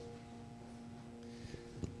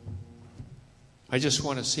I just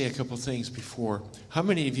want to say a couple things before. How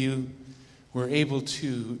many of you were able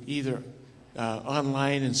to either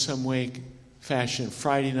online in some way, fashion,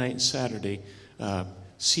 Friday night and Saturday,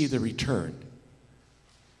 see the return?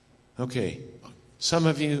 Okay. Some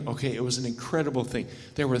of you, okay, it was an incredible thing.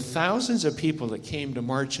 There were thousands of people that came to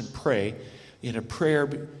march and pray in a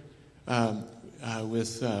prayer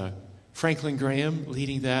with Franklin Graham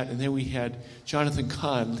leading that, and then we had Jonathan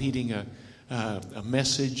Kahn leading a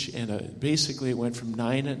message, and basically it went from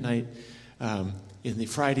 9 at night in the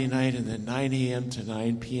Friday night, and then 9 a.m. to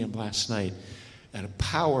 9 p.m. last night, and a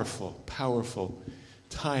powerful, powerful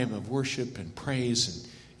time of worship and praise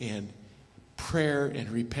and prayer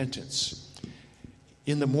and repentance.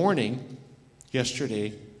 In the morning,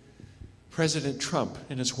 yesterday, President Trump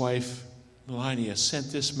and his wife, Melania,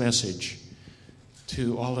 sent this message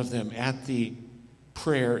to all of them at the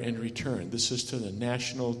prayer and return. This is to the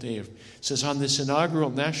National Day of... It says, on this inaugural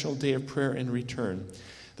National Day of Prayer and Return,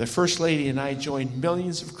 the First Lady and I joined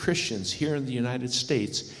millions of Christians here in the United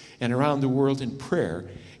States and around the world in prayer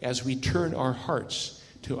as we turn our hearts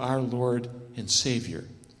to our Lord and Savior.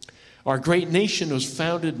 Our great nation was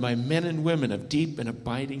founded by men and women of deep and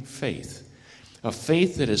abiding faith, a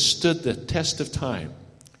faith that has stood the test of time.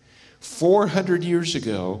 400 years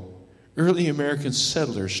ago, early American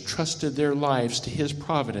settlers trusted their lives to His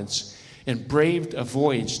providence and braved a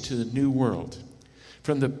voyage to the New World.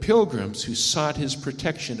 From the pilgrims who sought His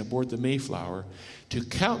protection aboard the Mayflower to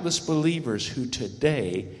countless believers who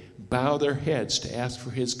today bow their heads to ask for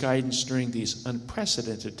His guidance during these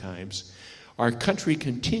unprecedented times, our country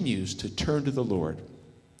continues to turn to the Lord.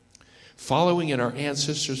 Following in our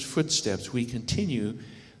ancestors' footsteps, we continue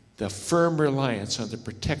the firm reliance on the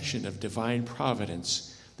protection of divine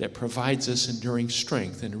providence that provides us enduring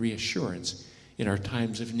strength and reassurance in our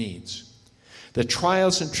times of needs. The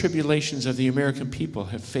trials and tribulations of the American people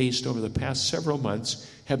have faced over the past several months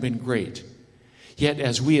have been great. Yet,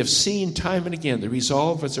 as we have seen time and again, the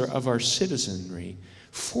resolve of our citizenry,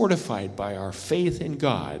 fortified by our faith in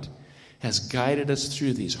God, has guided us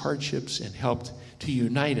through these hardships and helped to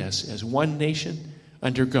unite us as one nation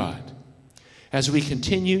under God. As we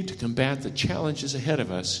continue to combat the challenges ahead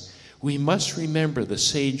of us, we must remember the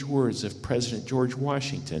sage words of President George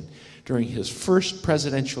Washington during his first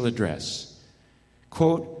presidential address.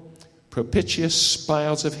 Quote, propitious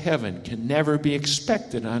smiles of heaven can never be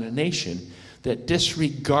expected on a nation that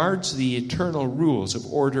disregards the eternal rules of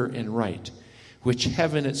order and right, which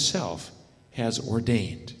heaven itself has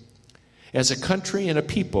ordained. As a country and a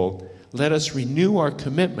people, let us renew our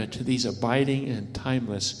commitment to these abiding and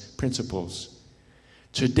timeless principles.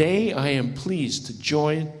 Today, I am pleased to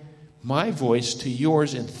join my voice to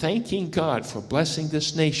yours in thanking God for blessing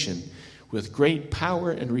this nation with great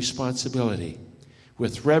power and responsibility.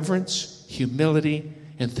 With reverence, humility,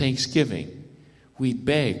 and thanksgiving, we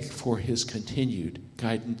beg for His continued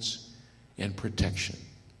guidance and protection.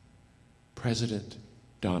 President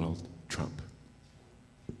Donald Trump.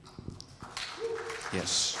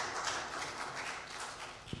 Yes.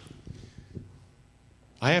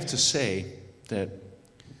 I have to say that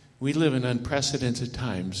we live in unprecedented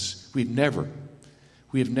times. We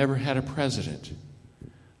have never had a president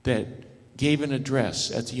that gave an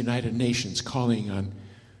address at the United Nations calling on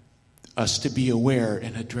us to be aware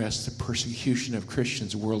and address the persecution of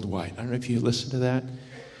Christians worldwide. I don't know if you listened to that.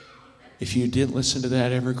 If you didn't listen to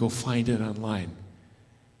that ever, go find it online.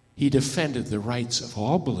 He defended the rights of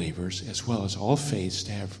all believers as well as all faiths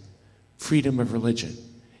to have freedom of religion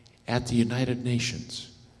at the United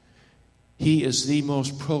Nations. He is the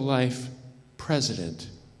most pro-life president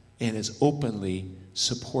and is openly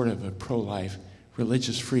supportive of pro-life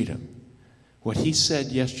religious freedom. What he said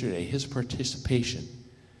yesterday, his participation,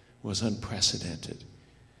 was unprecedented.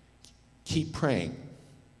 Keep praying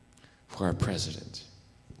for our president.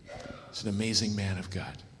 He's an amazing man of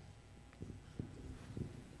God.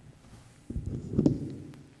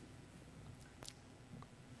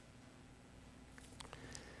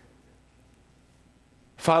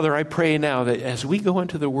 Father, I pray now that as we go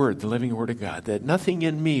into the Word, the living Word of God, that nothing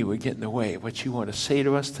in me would get in the way of what you want to say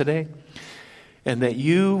to us today, and that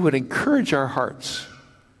you would encourage our hearts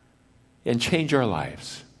and change our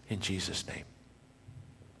lives. In Jesus' name,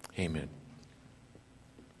 amen.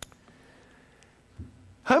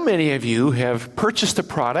 How many of you have purchased a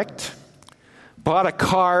product, bought a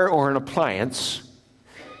car or an appliance,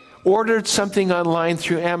 ordered something online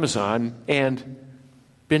through Amazon, and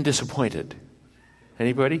been disappointed?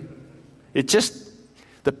 Anybody?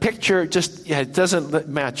 The picture it doesn't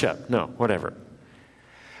match up. No, whatever.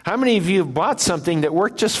 How many of you have bought something that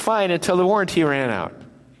worked just fine until the warranty ran out?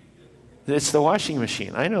 It's the washing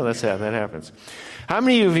machine. I know that's how that happens. How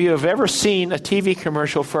many of you have ever seen a TV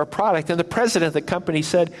commercial for a product and the president of the company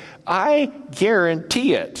said, "I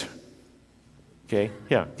guarantee it"? Okay,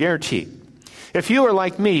 yeah, guarantee. If you are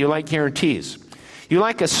like me, you like guarantees. You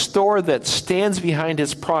like a store that stands behind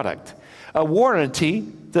its product, a warranty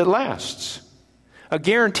that lasts, a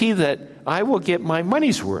guarantee that I will get my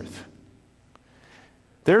money's worth.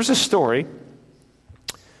 There's a story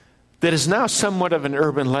that is now somewhat of an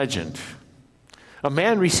urban legend. A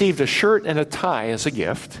man received a shirt and a tie as a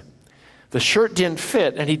gift. The shirt didn't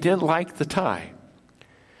fit, and he didn't like the tie.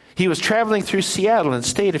 He was traveling through Seattle and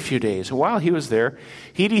stayed a few days. And while he was there,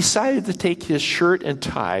 he decided to take his shirt and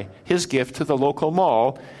tie, his gift, to the local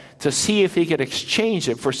mall to see if he could exchange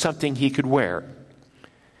it for something he could wear.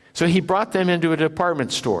 So he brought them into a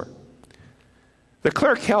department store. The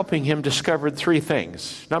clerk helping him discovered three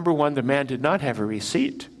things. Number one, the man did not have a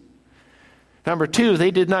receipt. Number two,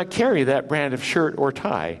 they did not carry that brand of shirt or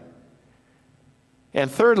tie.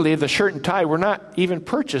 And thirdly, the shirt and tie were not even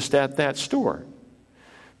purchased at that store.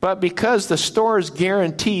 But because the store's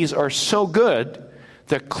guarantees are so good,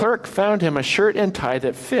 the clerk found him a shirt and tie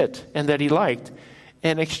that fit and that he liked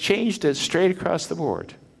and exchanged it straight across the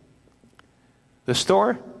board. The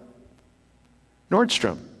store?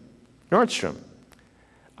 Nordstrom.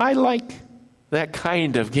 I like that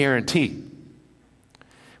kind of guarantee.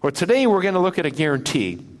 Well, today we're going to look at a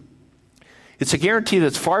guarantee. It's a guarantee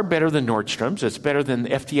that's far better than Nordstrom's. It's better than the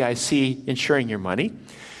FDIC insuring your money.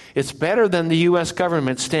 It's better than the U.S.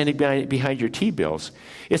 government standing behind your T-bills.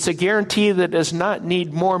 It's a guarantee that does not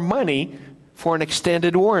need more money for an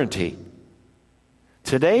extended warranty.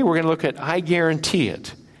 Today we're going to look at I guarantee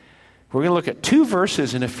it. We're going to look at two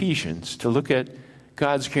verses in Ephesians to look at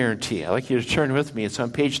God's guarantee. I'd like you to turn with me. It's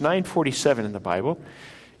on page 947 in the Bible,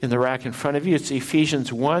 in the rack in front of you. It's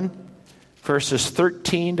Ephesians 1, verses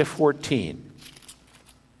 13 to 14.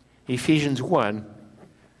 Ephesians 1,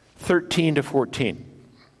 13 to 14.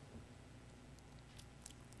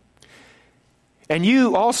 And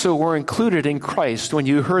you also were included in Christ when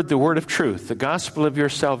you heard the word of truth, the gospel of your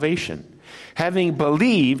salvation. Having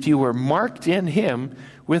believed, you were marked in him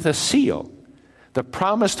with a seal, the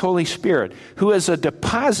promised Holy Spirit, who is a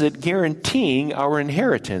deposit guaranteeing our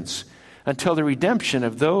inheritance until the redemption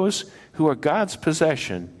of those who are God's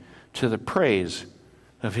possession to the praise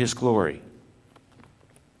of his glory.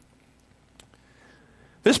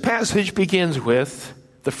 This passage begins with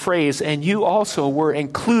the phrase, and you also were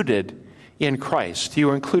included in Christ. You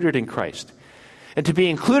were included in Christ. And to be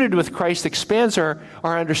included with Christ expands our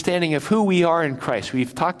understanding of who we are in Christ.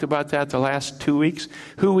 We've talked about that the last 2 weeks,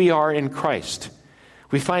 who we are in Christ.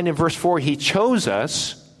 We find in verse 4, he chose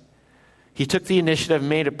us. He took the initiative,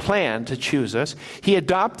 made a plan to choose us. He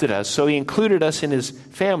adopted us, so he included us in his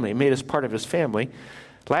family, made us part of his family.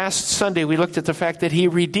 Last Sunday, we looked at the fact that he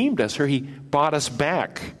redeemed us, or he bought us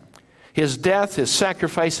back. His death, his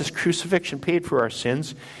sacrifice, his crucifixion paid for our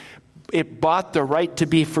sins. It bought the right to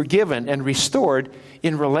be forgiven and restored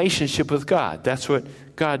in relationship with God. That's what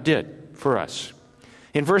God did for us.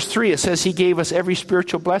 In verse 3, it says he gave us every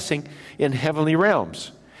spiritual blessing in heavenly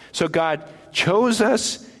realms. So God chose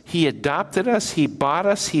us, he adopted us, he bought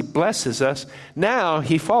us, he blesses us. Now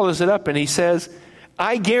he follows it up and he says,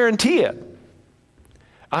 I guarantee it.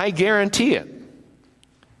 I guarantee it.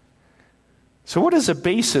 So what is the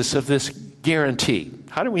basis of this guarantee?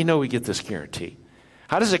 How do we know we get this guarantee?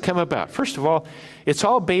 How does it come about? First of all, it's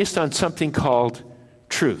all based on something called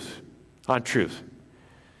truth, on truth.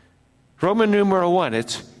 Roman numeral 1,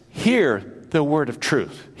 it's hear the word of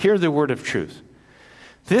truth. Hear the word of truth.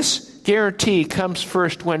 This guarantee comes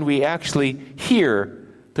first when we actually hear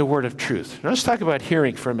the word of truth. Now let's talk about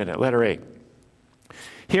hearing for a minute, letter A.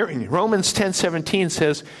 Hearing. Romans 10:17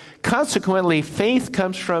 says, consequently, faith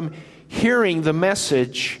comes from hearing the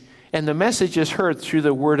message, and the message is heard through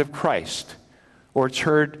the word of Christ. Or it's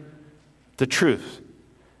heard the truth.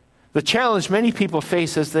 The challenge many people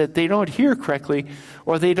face is that they don't hear correctly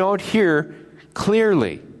or they don't hear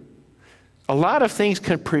clearly. A lot of things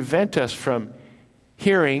can prevent us from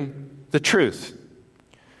hearing the truth.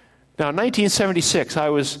 Now, in 1976, I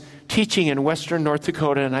was teaching in western North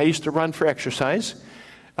Dakota, and I used to run for exercise.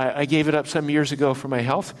 I gave it up some years ago for my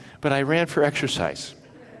health, but I ran for exercise.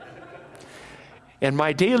 And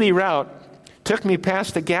my daily route took me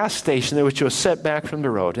past a gas station which was set back from the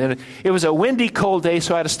road. And it was a windy, cold day,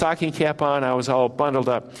 so I had a stocking cap on. I was all bundled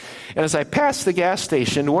up. And as I passed the gas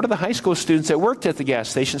station, one of the high school students that worked at the gas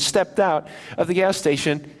station stepped out of the gas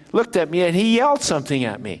station, looked at me, and he yelled something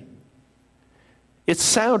at me. It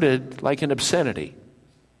sounded like an obscenity.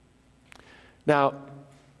 Now,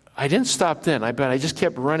 I didn't stop then. But I just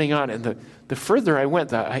kept running on. And the further I went,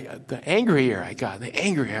 the angrier I got. The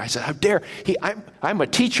angrier. I said, how dare he? I'm a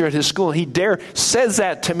teacher at his school. He says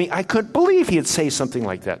that to me. I couldn't believe he'd say something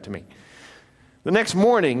like that to me. The next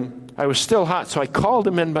morning, I was still hot, so I called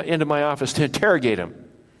him into my office to interrogate him.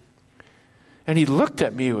 And he looked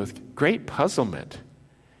at me with great puzzlement.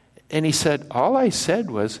 And he said, all I said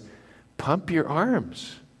was, pump your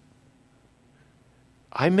arms.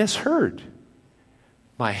 I misheard.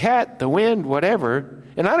 My hat, the wind, whatever.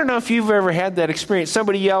 And I don't know if you've ever had that experience.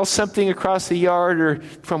 Somebody yells something across the yard or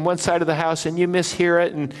from one side of the house and you mishear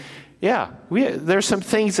it. And yeah, there's some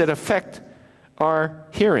things that affect our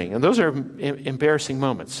hearing. And those are embarrassing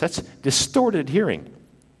moments. That's distorted hearing.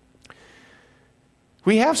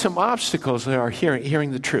 We have some obstacles to our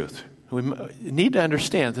hearing the truth. We need to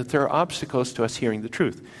understand that there are obstacles to us hearing the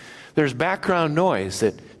truth. There's background noise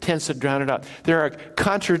that tends to drown it out. There are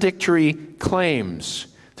contradictory claims.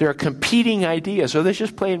 There are competing ideas, or there's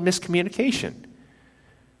just plain miscommunication.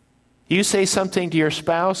 You say something to your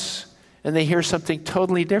spouse, and they hear something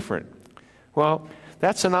totally different. Well,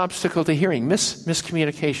 that's an obstacle to hearing,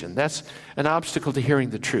 miscommunication. That's an obstacle to hearing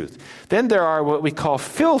the truth. Then there are what we call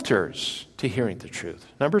filters to hearing the truth.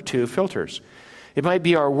 Number 2, filters. It might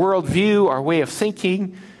be our worldview, our way of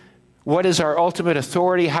thinking, what is our ultimate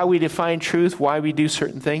authority, how we define truth, why we do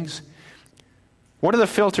certain things. One of the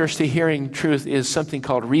filters to hearing truth is something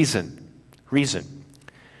called reason. Reason.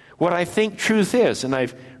 What I think truth is, and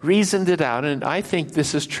I've reasoned it out, and I think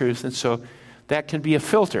this is truth, and so that can be a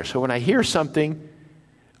filter. So when I hear something,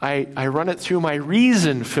 I run it through my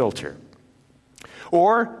reason filter.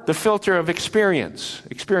 Or the filter of experience,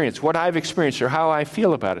 what I've experienced or how I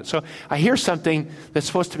feel about it. So I hear something that's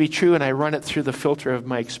supposed to be true and I run it through the filter of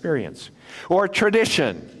my experience. Or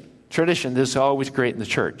tradition. Tradition, this is always great in the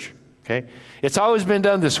church. Okay? It's always been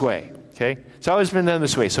done this way. Okay? It's always been done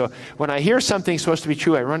this way. So when I hear something supposed to be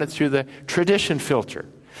true, I run it through the tradition filter.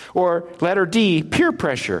 Or letter D, peer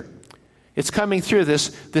pressure. It's coming through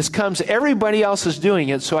this comes, everybody else is doing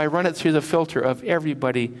it, so I run it through the filter of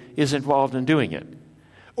everybody is involved in doing it.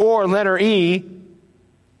 Or letter E,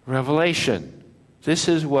 revelation. This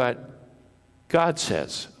is what God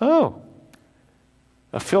says. Oh,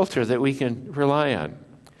 a filter that we can rely on.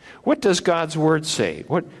 What does God's word say?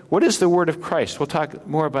 What is the word of Christ? We'll talk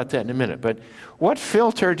more about that in a minute. But what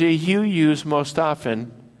filter do you use most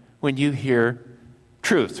often when you hear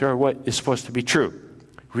truth or what is supposed to be true?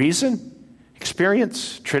 Reason,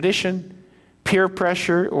 experience, tradition, peer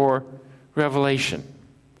pressure, or revelation?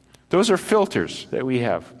 Those are filters that we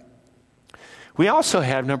have. We also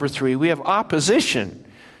have, number 3, we have opposition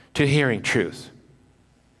to hearing truth.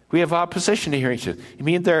 We have opposition to hearing truth. You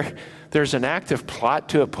mean there's an active plot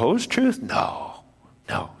to oppose truth? No,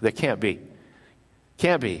 there can't be.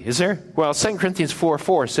 Can't be, is there? Well, 2 Corinthians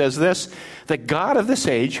 4:4 says this, the God of this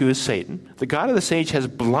age, who is Satan, the God of this age has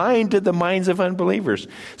blinded the minds of unbelievers,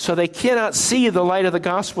 so they cannot see the light of the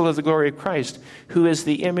gospel of the glory of Christ, who is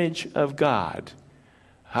the image of God.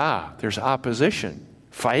 There's opposition,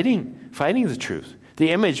 fighting the truth.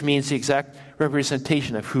 The image means the exact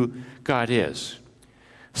representation of who God is.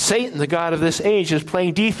 Satan, the God of this age, is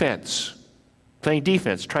playing defense,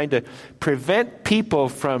 trying to prevent people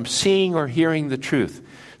from seeing or hearing the truth.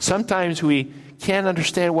 Sometimes we can't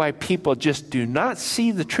understand why people just do not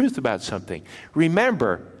see the truth about something.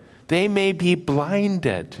 Remember, they may be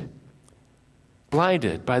blinded by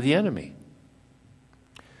the enemy.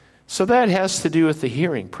 So that has to do with the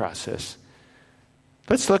hearing process.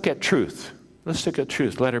 Let's look at truth.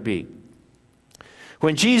 Letter B.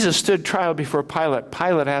 When Jesus stood trial before Pilate,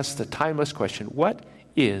 Pilate asked the timeless question, what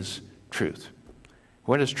is truth?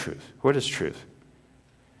 What is truth? What is truth?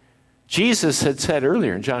 Jesus had said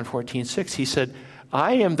earlier in John 14:6, he said,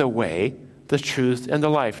 I am the way, the truth, and the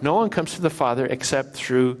life. No one comes to the Father except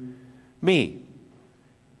through me.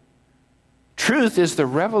 Truth is the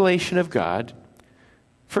revelation of God,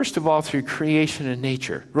 first of all, through creation and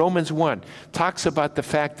nature. Romans 1 talks about the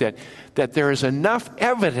fact that there is enough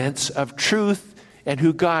evidence of truth and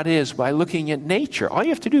who God is by looking at nature. All you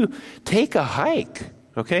have to do, take a hike,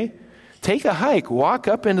 okay? Take a hike, walk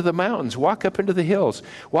up into the mountains, walk up into the hills,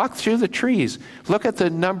 walk through the trees, look at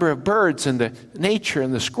the number of birds and the nature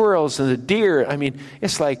and the squirrels and the deer. I mean,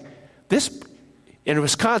 it's like this. In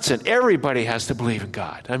Wisconsin, everybody has to believe in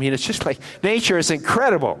God. I mean, it's just like nature is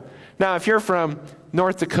incredible. Now, if you're from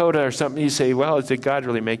North Dakota or something, you say, well, did God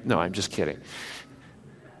really make... No, I'm just kidding.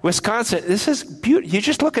 Wisconsin, this is beautiful. You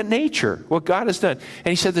just look at nature, what God has done.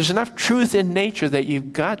 And he said there's enough truth in nature that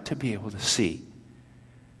you've got to be able to see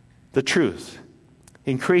the truth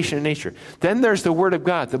in creation and nature. Then there's the Word of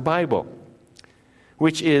God, the Bible.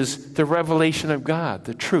 which is the revelation of God,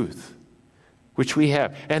 the truth, which we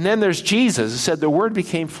have. And then there's Jesus. It said the Word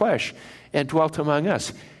became flesh and dwelt among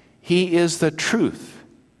us. He is the truth.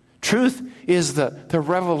 Truth is the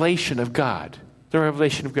revelation of God. The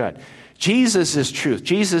revelation of God. Jesus is truth.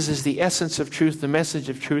 Jesus is the essence of truth, the message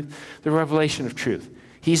of truth, the revelation of truth.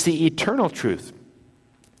 He's the eternal truth.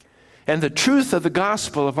 And the truth of the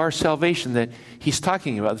gospel of our salvation that he's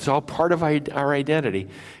talking about, it's all part of our identity,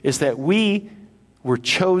 is that we were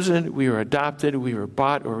chosen, we were adopted, we were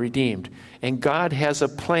bought or redeemed. And God has a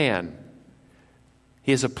plan.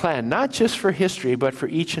 He has a plan, not just for history, but for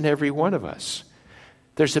each and every one of us.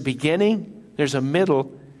 There's a beginning, there's a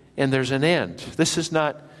middle, and there's an end. This is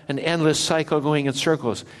not an endless cycle going in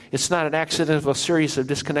circles. It's not an accidental series of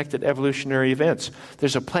disconnected evolutionary events.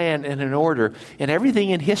 There's a plan and an order, and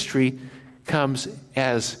everything in history comes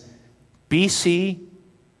as BC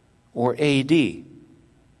or AD.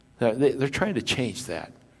 They're trying to change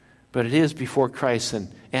that, but it is before Christ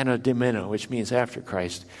and Anno Domini, which means after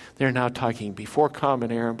Christ. They're now talking before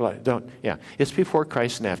common era and blood. It's before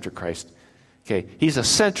Christ and after Christ. Okay, he's a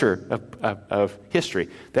center of history.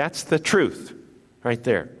 That's the truth right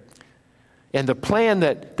there. And the plan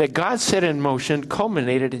that God set in motion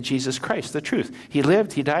culminated in Jesus Christ, the truth. He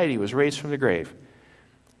lived, he died, he was raised from the grave.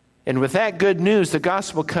 And with that good news, the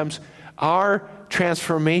gospel comes our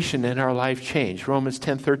transformation and our life change. Romans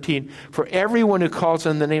 10:13, for everyone who calls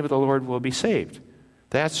on the name of the Lord will be saved.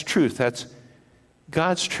 That's truth. That's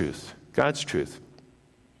God's truth. God's truth.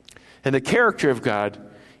 And the character of God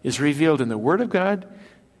is revealed in the Word of God.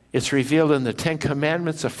 It's revealed in the Ten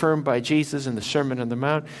Commandments affirmed by Jesus in the Sermon on the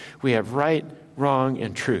Mount. We have right, wrong,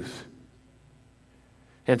 and truth.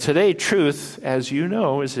 And today, truth, as you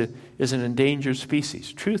know, is an endangered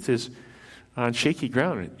species. Truth is on shaky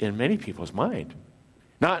ground in many people's mind.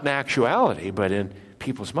 Not in actuality, but in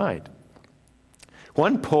people's mind.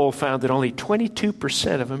 One poll found that only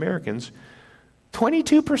 22% of Americans,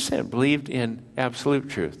 22% believed in absolute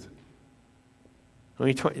truth.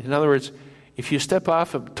 In other words, if you step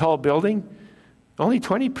off a tall building, only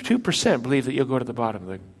 22% believe that you'll go to the bottom of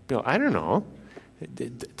the building. I don't know.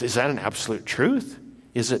 Is that an absolute truth?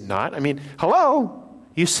 Is it not? I mean, hello?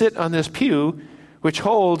 You sit on this pew, which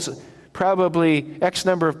holds probably X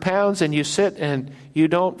number of pounds, and you sit and you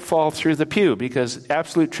don't fall through the pew, because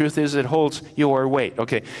absolute truth is it holds your weight.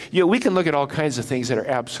 Okay, we can look at all kinds of things that are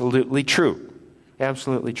absolutely true.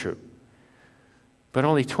 Absolutely true. But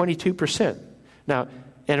only 22%. Now,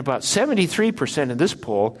 and about 73% in this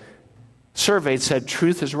poll surveyed said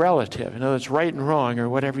truth is relative. In other words, right and wrong or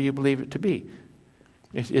whatever you believe it to be.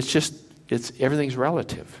 It's everything's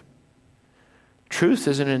relative. Truth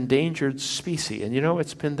is an endangered species. And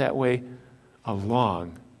it's been that way a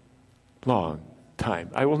long, long time.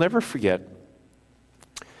 I will never forget,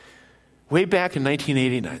 way back in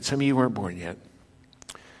 1989, some of you weren't born yet,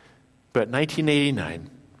 but 1989,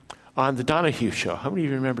 on the Donahue Show. How many of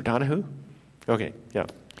you remember Donahue? Okay, yeah.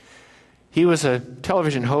 He was a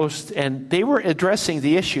television host, and they were addressing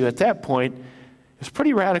the issue at that point. It was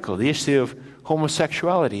pretty radical, the issue of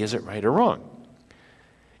homosexuality. Is it right or wrong?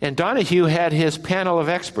 And Donahue had his panel of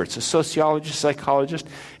experts, a sociologist, psychologist,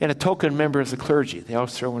 and a token member of the clergy. They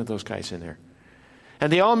always throw one of those guys in there.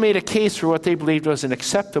 And they all made a case for what they believed was an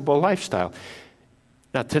acceptable lifestyle.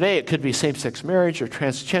 Now, today it could be same-sex marriage or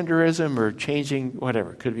transgenderism or changing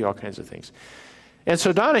whatever. It could be all kinds of things. And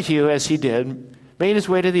so Donahue, as he did, made his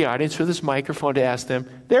way to the audience with his microphone to ask them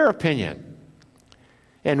their opinion.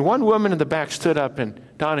 And one woman in the back stood up, and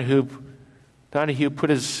Donahue put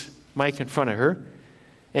his mic in front of her,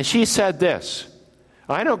 and she said this: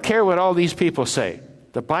 I don't care what all these people say.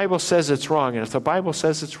 The Bible says it's wrong, and if the Bible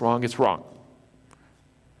says it's wrong, it's wrong.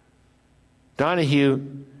 Donahue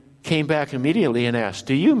came back immediately and asked,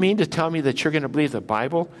 do you mean to tell me that you're going to believe the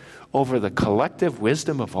Bible over the collective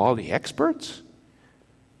wisdom of all the experts?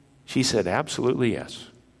 She said, absolutely yes.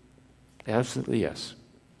 Absolutely yes.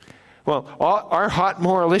 Well, our hot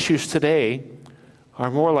moral issues today are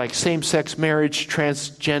more like same-sex marriage,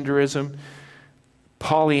 transgenderism,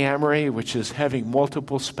 polyamory, which is having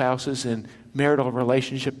multiple spouses in marital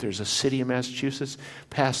relationship. There's a city in Massachusetts.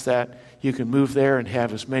 Past that, you can move there and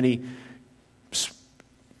have as many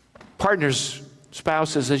partners,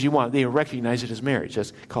 spouses as you want. They recognize it as marriage.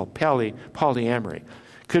 That's called polyamory.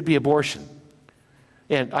 Could be abortion.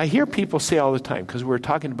 And I hear people say all the time, because we're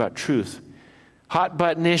talking about truth, hot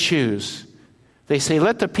button issues. They say,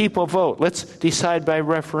 let the people vote. Let's decide by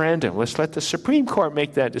referendum. Let's let the Supreme Court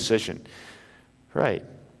make that decision. Right.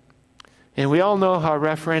 And we all know how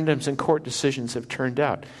referendums and court decisions have turned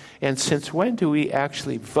out. And since when do we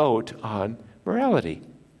actually vote on morality?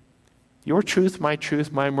 Your truth,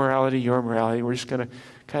 my morality, your morality. We're just going to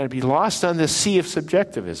kind of be lost on this sea of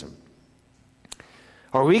subjectivism.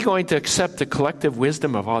 Are we going to accept the collective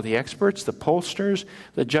wisdom of all the experts, the pollsters,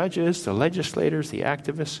 the judges, the legislators, the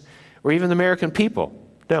activists, or even the American people?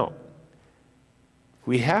 No.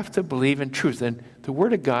 We have to believe in truth, and the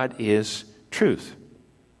Word of God is truth.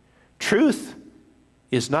 Truth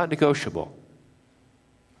is not negotiable.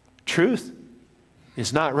 Truth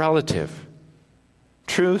is not relative.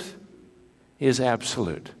 Truth is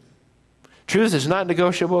absolute. Truth is not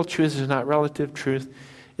negotiable. Truth is not relative. Truth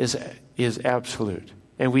is absolute.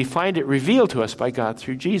 And we find it revealed to us by God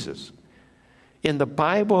through Jesus. In the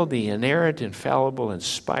Bible, the inerrant, infallible,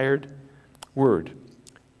 inspired Word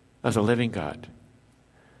of the living God,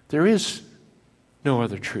 there is no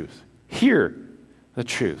other truth. Hear the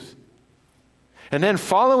truth. And then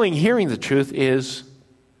following hearing the truth is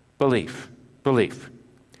belief. Belief.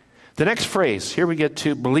 The next phrase, here we get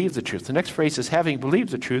to believe the truth. The next phrase is, having believed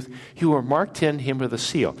the truth, you are marked in him with a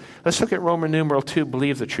seal. Let's look at Roman numeral 2,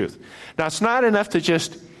 believe the truth. Now, it's not enough to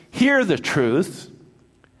just hear the truth.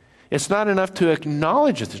 It's not enough to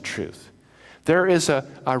acknowledge the truth. There is a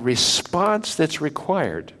response that's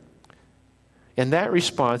required. And that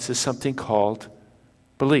response is something called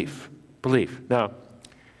belief. Belief. Now,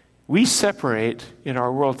 we separate, in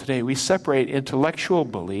our world today, we separate intellectual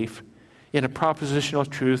belief in a propositional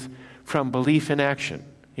truth from belief in action.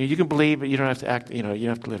 You can believe, but you don't have to act, you don't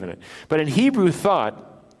have to live in it. But in Hebrew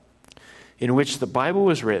thought, in which the Bible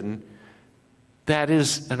was written, that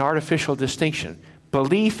is an artificial distinction.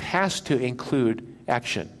 Belief has to include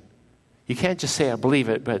action. You can't just say, I believe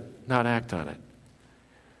it, but not act on it.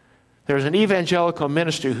 There was an evangelical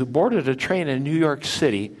minister who boarded a train in New York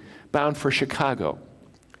City bound for Chicago.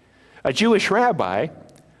 A Jewish rabbi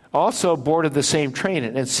also boarded the same train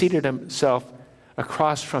and seated himself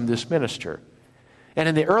across from this minister. And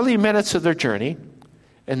in the early minutes of their journey,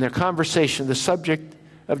 in their conversation, the subject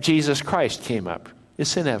of Jesus Christ came up.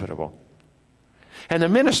 It's inevitable. And the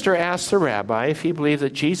minister asked the rabbi if he believed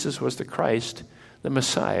that Jesus was the Christ, the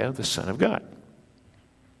Messiah, the Son of God.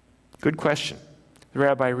 Good question. The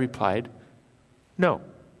rabbi replied, no,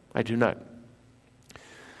 I do not.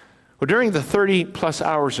 Well, during the 30-plus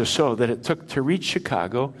hours or so that it took to reach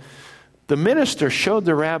Chicago, the minister showed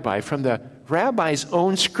the rabbi from the rabbi's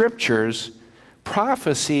own scriptures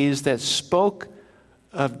prophecies that spoke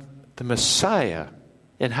of the Messiah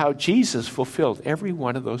and how Jesus fulfilled every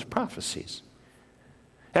one of those prophecies.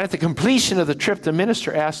 And at the completion of the trip, the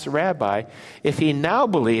minister asked the rabbi if he now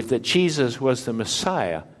believed that Jesus was the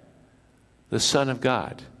Messiah, the Son of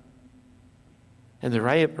God. And the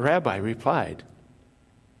rabbi replied,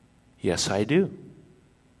 yes, I do.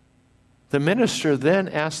 The minister then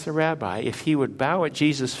asked the rabbi if he would bow at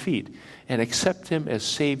Jesus' feet and accept him as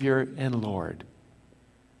Savior and Lord.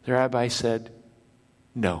 The rabbi said,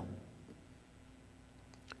 no.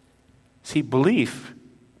 See, belief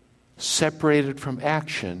separated from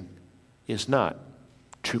action is not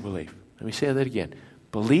true belief. Let me say that again.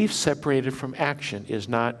 Belief separated from action is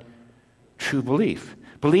not true belief.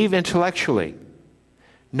 Believe intellectually.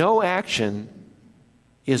 No action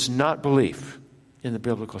is not belief in the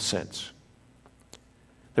biblical sense.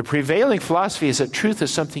 The prevailing philosophy is that truth is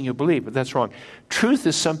something you believe, but that's wrong. Truth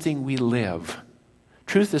is something we live.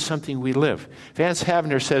 Truth is something we live. Vance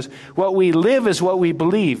Havner says, what we live is what we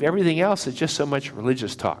believe. Everything else is just so much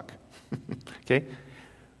religious talk. Okay?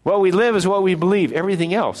 What we live is what we believe.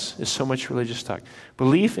 Everything else is so much religious talk.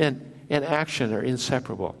 Belief and action are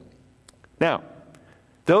inseparable. Now,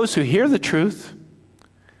 those who hear the truth,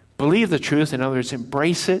 believe the truth, in other words,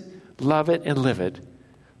 embrace it, love it, and live it,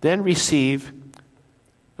 then receive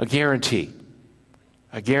a guarantee.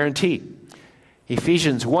 A guarantee.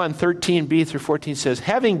 Ephesians 1:13b through 14 says,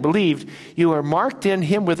 having believed, you are marked in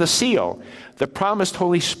him with a seal, the promised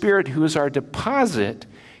Holy Spirit, who is our deposit,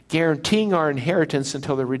 guaranteeing our inheritance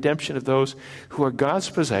until the redemption of those who are God's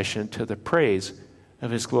possession, to the praise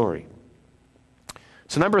of his glory.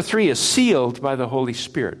 So number 3 is sealed by the Holy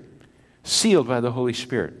Spirit. Sealed by the Holy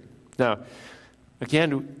Spirit. Now,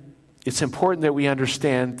 again, it's important that we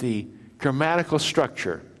understand the grammatical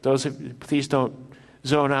structure. Please don't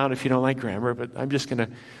zone out if you don't like grammar, but I'm just going to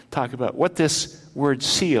talk about what this word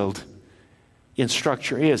sealed in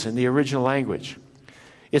structure is in the original language.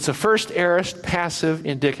 It's a first aorist passive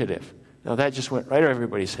indicative. Now that just went right over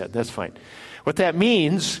everybody's head. That's fine. What that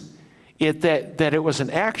means is that it was an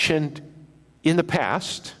action in the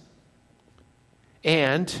past,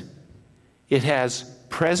 and it has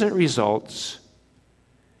present results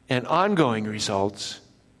and ongoing results,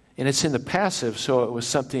 and it's in the passive, so it was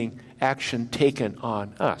something, action taken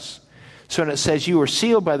on us. So when it says you were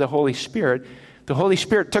sealed by the Holy Spirit The Holy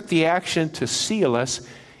Spirit took the action to seal us.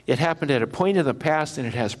 It happened at a point in the past, and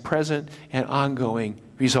it has present and ongoing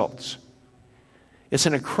results. It's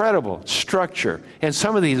an incredible structure. And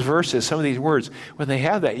some of these verses, some of these words, when they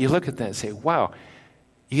have that, you look at that and say, wow,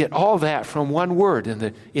 you get all that from one word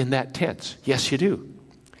in that tense. Yes, you do.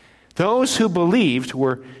 Those who believed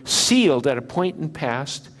were sealed at a point in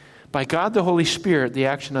past by God the Holy Spirit, the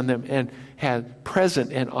action on them, and had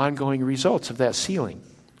present and ongoing results of that sealing.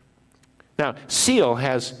 Now, seal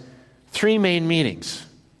has three main meanings.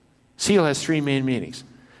 Seal has three main meanings.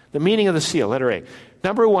 The meaning of the seal, letter A.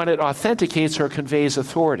 Number one, it authenticates or conveys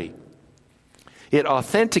authority. It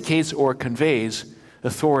authenticates or conveys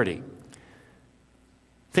authority.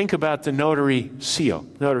 Think about the notary seal.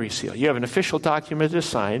 Notary seal. You have an official document to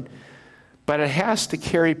sign, but it has to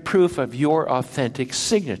carry proof of your authentic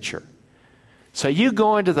signature. So you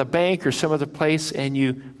go into the bank or some other place and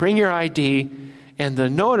you bring your ID, and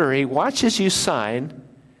the notary watches you sign,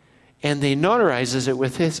 and they notarizes it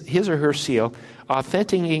with his or her seal,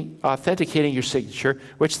 authenticating your signature,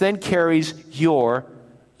 which then carries your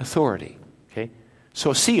authority. Okay?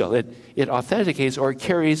 So seal, it authenticates or it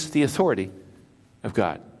carries the authority of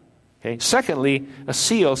God. Okay? Secondly, a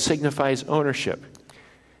seal signifies ownership.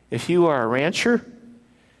 If you are a rancher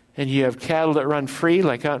and you have cattle that run free,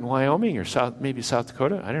 like out in Wyoming or maybe South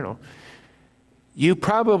Dakota, I don't know, you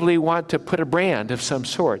probably want to put a brand of some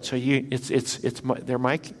sort. So they're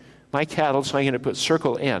my cattle, so I'm going to put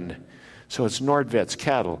Circle N. So it's Nordvet's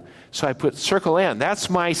cattle. So I put Circle N. That's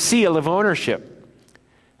my seal of ownership.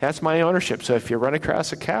 That's my ownership. So if you run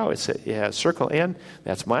across a cow, it says, Circle N,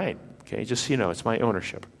 that's mine. Okay, just so you know, it's my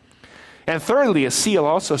ownership. And thirdly, a seal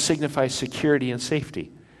also signifies security and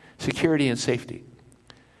safety. Security and safety.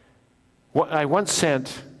 I once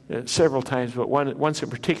sent, several times, but once in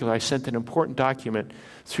particular, I sent an important document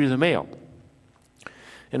through the mail.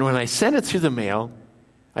 And when I sent it through the mail,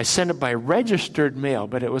 I sent it by registered mail,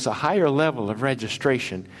 but it was a higher level of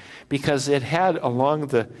registration because it had along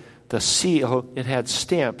the seal, it had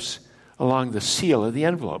stamps along the seal of the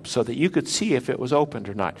envelope so that you could see if it was opened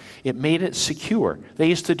or not. It made it secure. They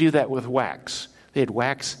used to do that with wax. They'd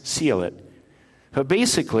wax seal it. But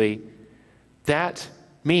basically, that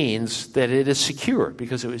means that it is secure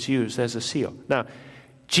because it was used as a seal. Now,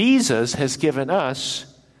 Jesus has given us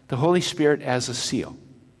the Holy Spirit as a seal.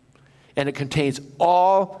 And it contains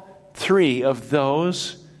all three of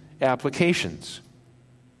those applications.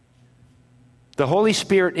 The Holy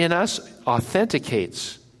Spirit in us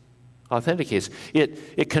authenticates.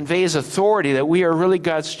 It conveys authority that we are really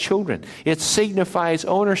God's children. It signifies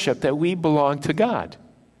ownership that we belong to God.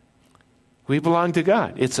 We belong to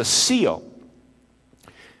God. It's a seal.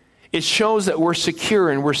 It shows that we're secure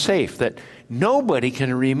and we're safe, that nobody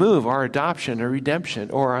can remove our adoption or redemption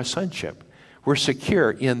or our sonship. We're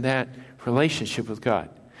secure in that relationship with God.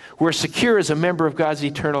 We're secure as a member of God's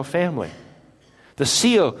eternal family. The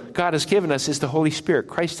seal God has given us is the Holy Spirit,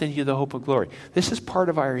 Christ in you, the hope of glory. This is part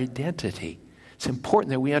of our identity. It's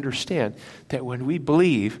important that we understand that when we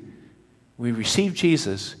believe, we receive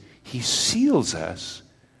Jesus, He seals us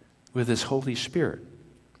with His Holy Spirit.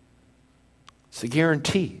 It's the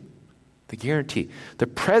guarantee. The guarantee. The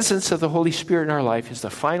presence of the Holy Spirit in our life is the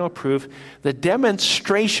final proof, the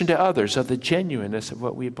demonstration to others of the genuineness of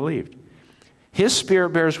what we believed. His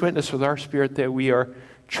Spirit bears witness with our spirit that we are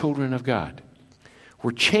children of God.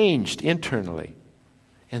 We're changed internally,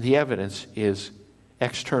 and the evidence is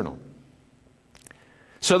external.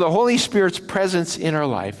 So the Holy Spirit's presence in our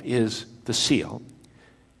life is the seal.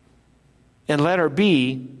 And letter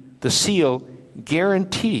B, the seal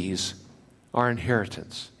guarantees our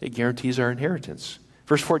inheritance. It guarantees our inheritance.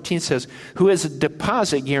 Verse 14 says, who has a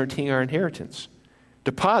deposit guaranteeing our inheritance?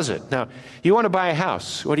 Deposit. Now, you want to buy a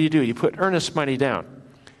house. What do? You put earnest money down.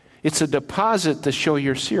 It's a deposit to show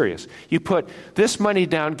you're serious. You put this money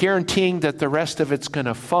down guaranteeing that the rest of it's going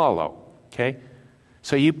to follow. Okay?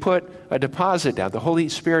 So you put a deposit down. The Holy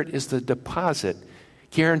Spirit is the deposit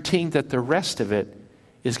guaranteeing that the rest of it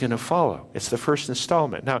is going to follow. It's the first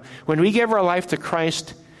installment. Now, when we give our life to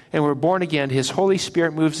Christ and we're born again, His Holy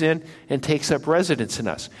Spirit moves in and takes up residence in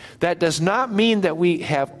us. That does not mean that we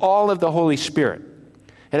have all of the Holy Spirit.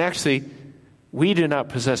 And actually, we do not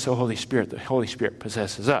possess the Holy Spirit. The Holy Spirit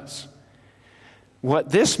possesses us. What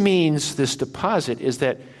this means, this deposit, is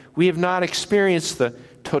that we have not experienced the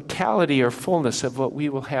totality or fullness of what we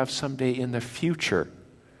will have someday in the future.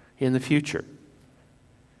 In the future.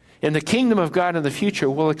 In the kingdom of God in the future,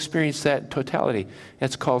 we'll experience that totality.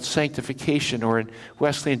 That's called sanctification, or in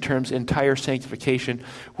Wesleyan terms, entire sanctification.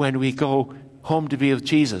 When we go home to be with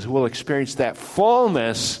Jesus, we'll experience that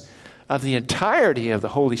fullness of the entirety of the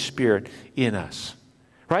Holy Spirit in us.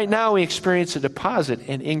 Right now we experience a deposit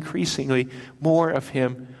and increasingly more of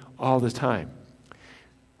him all the time.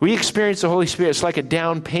 We experience the Holy Spirit. It's like a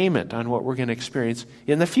down payment on what we're going to experience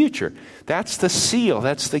in the future. That's the seal.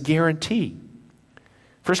 That's the guarantee.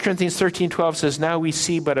 1 Corinthians 13:12 says, now we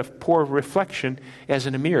see but a poor reflection as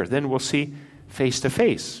in a mirror. Then we'll see face to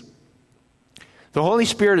face. The Holy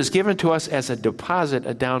Spirit is given to us as a deposit,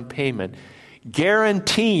 a down payment,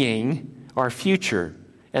 guaranteeing our future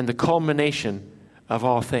and the culmination of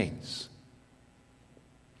all things.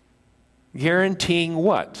 Guaranteeing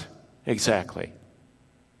what exactly?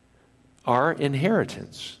 Our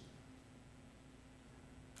inheritance.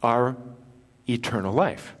 Our eternal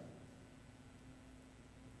life.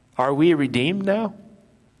 Are we redeemed now?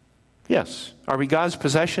 Yes. Are we God's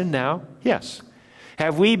possession now? Yes.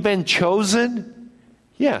 Have we been chosen?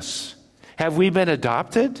 Yes. Have we been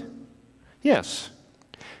adopted? Yes.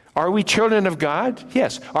 Are we children of God?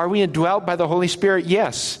 Yes. Are we indwelt by the Holy Spirit?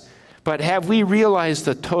 Yes. But have we realized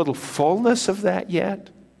the total fullness of that yet?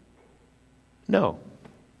 No.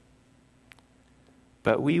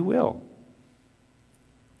 But we will.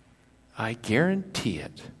 I guarantee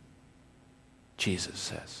it, Jesus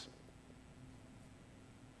says.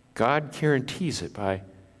 God guarantees it by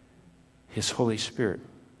his Holy Spirit.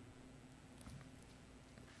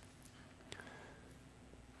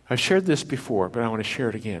 I've shared this before, but I want to share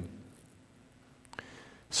it again.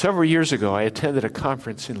 Several years ago, I attended a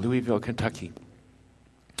conference in Louisville, Kentucky.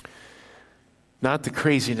 Not the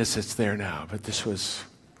craziness that's there now, but this was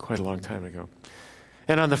quite a long time ago.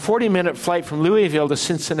 And on the 40-minute flight from Louisville to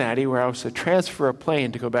Cincinnati, where I was to transfer a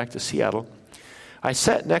plane to go back to Seattle, I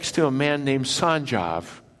sat next to a man named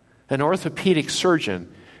Sanjav, an orthopedic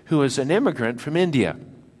surgeon who was an immigrant from India.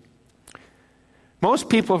 Most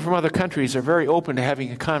people from other countries are very open to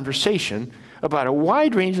having a conversation about a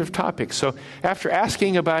wide range of topics. So after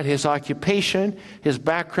asking about his occupation, his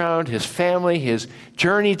background, his family, his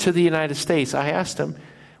journey to the United States, I asked him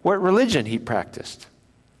what religion he practiced.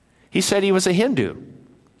 He said he was a Hindu.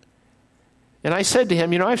 And I said to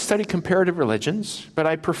him, I've studied comparative religions, but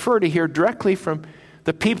I prefer to hear directly from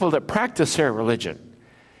the people that practice their religion.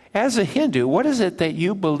 As a Hindu, what is it that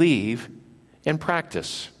you believe and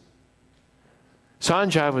practice?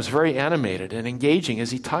 Sanjay was very animated and engaging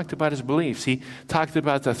as he talked about his beliefs. He talked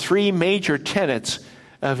about the three major tenets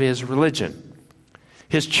of his religion.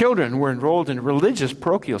 His children were enrolled in religious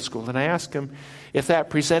parochial school, and I asked him if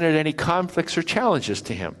that presented any conflicts or challenges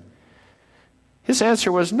to him. His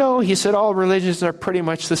answer was no. He said all religions are pretty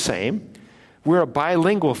much the same. We're a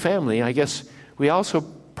bilingual family. I guess we also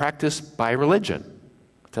practice bi-religion.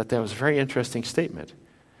 I thought that was a very interesting statement.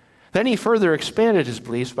 Then he further expanded his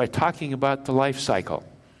beliefs by talking about the life cycle.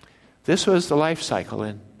 This was the life cycle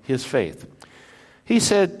in his faith. He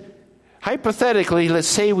said, hypothetically, let's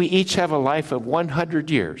say we each have a life of 100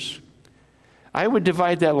 years. I would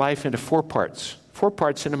divide that life into 4 parts. 4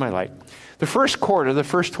 parts into my life. The first quarter, the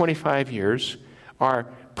first 25 years, are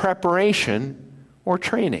preparation or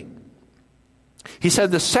training. He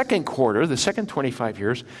said the second quarter, the second 25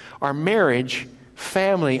 years, are marriage,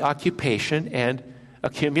 family, occupation, and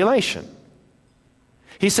accumulation.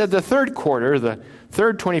 He said the third quarter, the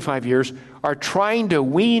third 25 years, are trying to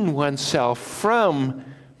wean oneself from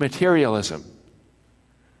materialism.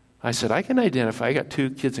 I said, I can identify. I got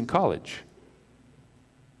 2 kids in college.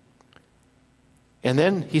 And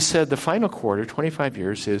then he said the final quarter, 25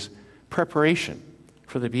 years, is preparation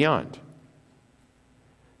for the beyond.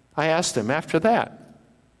 I asked him, after that,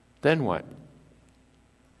 then what?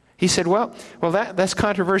 He said, well, that's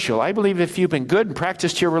controversial. I believe if you've been good and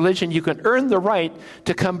practiced your religion, you can earn the right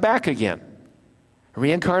to come back again.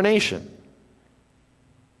 Reincarnation.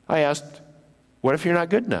 I asked, what if you're not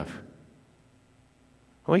good enough?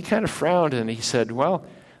 Well, he kind of frowned and he said, well,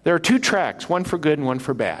 there are 2 tracks, one for good and one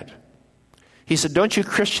for bad. He said, don't you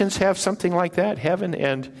Christians have something like that? Heaven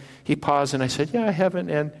and... He paused and I said, yeah,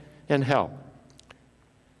 heaven and hell.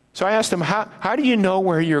 So I asked him, how do you know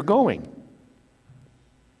where you're going?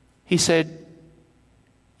 He said,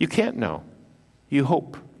 you can't know. You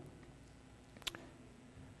hope.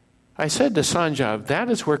 I said to Sanjav, that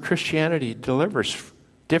is where Christianity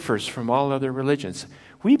differs from all other religions.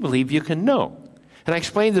 We believe you can know. And I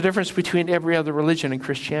explained the difference between every other religion and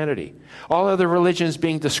Christianity. All other religions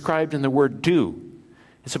being described in the word do.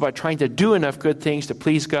 It's about trying to do enough good things to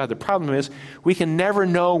please God. The problem is we can never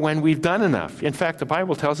know when we've done enough. In fact, the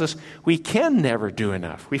Bible tells us we can never do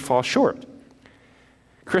enough. We fall short.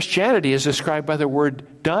 Christianity is described by the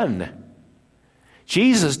word done.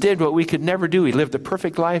 Jesus did what we could never do. He lived a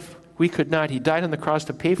perfect life. We could not. He died on the cross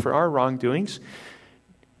to pay for our wrongdoings.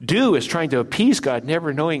 Do is trying to appease God,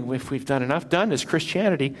 never knowing if we've done enough. Done is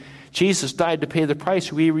Christianity. Jesus died to pay the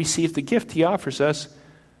price. We receive the gift he offers us,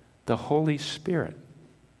 the Holy Spirit.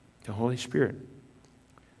 The Holy Spirit.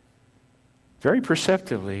 Very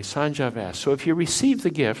perceptively, Sanjav asked, so if you receive the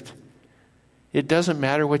gift, it doesn't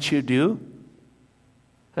matter what you do?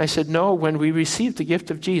 And I said, no, when we receive the gift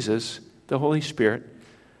of Jesus, the Holy Spirit,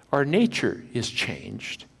 our nature is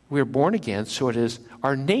changed. We're born again, so it is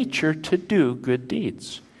our nature to do good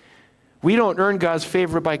deeds. We don't earn God's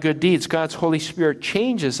favor by good deeds. God's Holy Spirit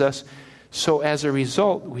changes us, so as a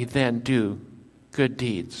result, we then do good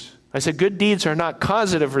deeds. I said, good deeds are not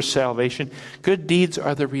causative for salvation. Good deeds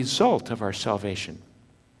are the result of our salvation.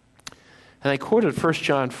 And I quoted 1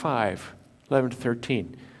 John 5, 11 to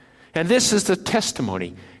 13. And this is the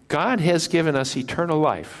testimony. God has given us eternal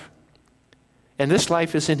life. And this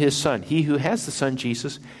life is in his Son. He who has the Son,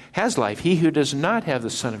 Jesus, has life. He who does not have the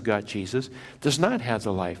Son of God, Jesus, does not have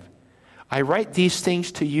the life. I write these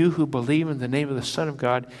things to you who believe in the name of the Son of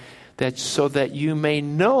God, so that you may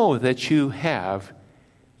know that you have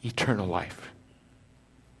eternal life.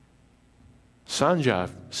 Sanjav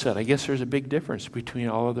said, I guess there's a big difference between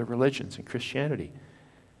all other religions and Christianity.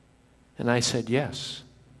 And I said, yes.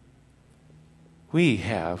 We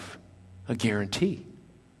have a guarantee.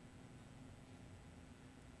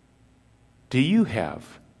 Do you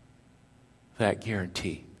have that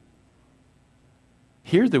guarantee?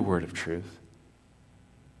 Hear the word of truth.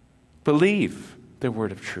 Believe the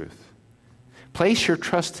word of truth. Place your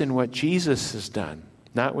trust in what Jesus has done,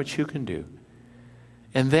 not what you can do.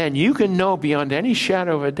 And then you can know beyond any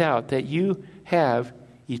shadow of a doubt that you have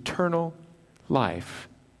eternal life.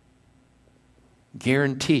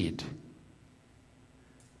 Guaranteed.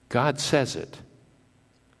 God says it.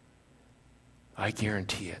 I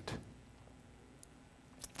guarantee it.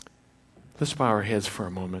 Let's bow our heads for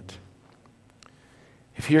a moment.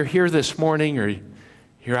 If you're here this morning, or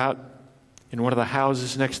you're out in one of the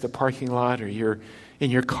houses next to the parking lot, or you're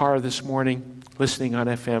in your car this morning listening on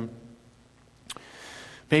FM,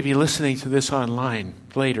 maybe listening to this online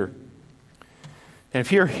later. And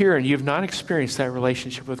if you're here and you've not experienced that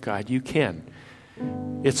relationship with God, you can.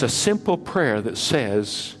 It's a simple prayer that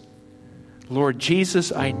says, Lord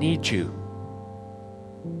Jesus, I need you.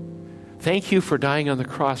 Thank you for dying on the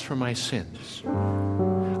cross for my sins.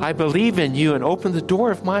 I believe in you and open the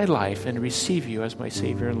door of my life and receive you as my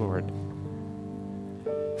Savior and Lord.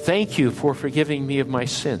 Thank you for forgiving me of my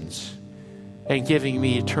sins and giving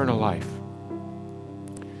me eternal life.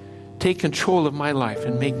 Take control of my life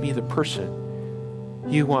and make me the person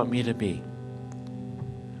you want me to be.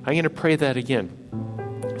 I'm going to pray that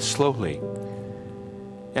again, slowly.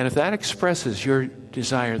 And if that expresses your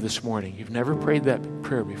desire this morning, you've never prayed that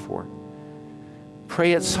prayer before,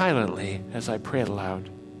 pray it silently as I pray it aloud.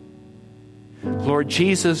 Lord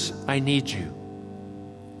Jesus, I need you.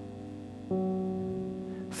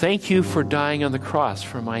 Thank you for dying on the cross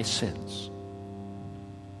for my sins.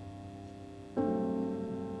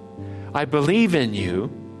 I believe in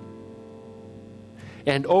you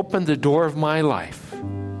and open the door of my life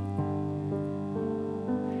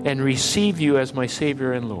and receive you as my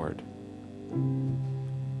Savior and Lord.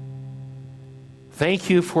 Thank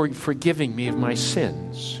you for forgiving me of my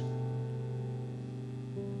sins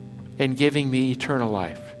and giving me eternal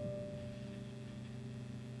life.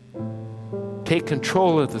 Take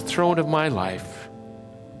control of the throne of my life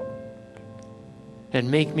and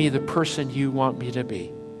make me the person you want me to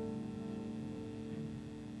be.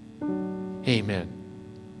 Amen.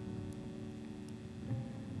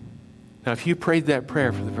 Now, if you prayed that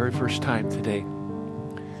prayer for the very first time today,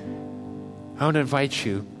 I want to invite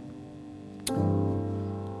you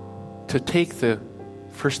to take the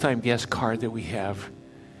first-time guest card that we have,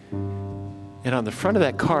 and on the front of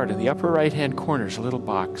that card, in the upper right-hand corner, is a little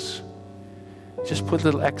box. Just put a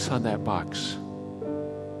little X on that box.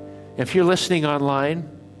 If you're listening online,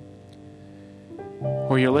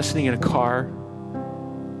 or you're listening in a car,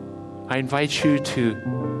 I invite you to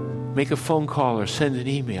make a phone call or send an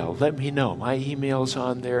email. Let me know. My email's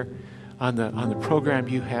on there, on the program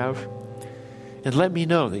you have. And let me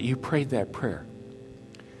know that you prayed that prayer.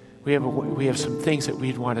 We have some things that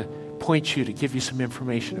we'd want to point you to, give you some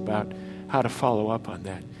information about how to follow up on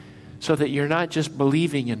that, so that you're not just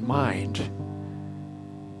believing in mind,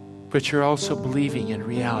 but you're also believing in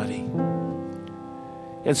reality.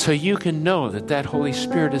 And so you can know that that Holy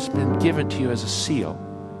Spirit has been given to you as a seal.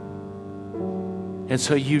 And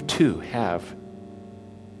so you too have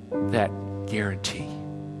that guarantee.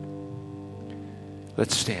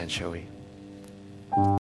 Let's stand, shall we?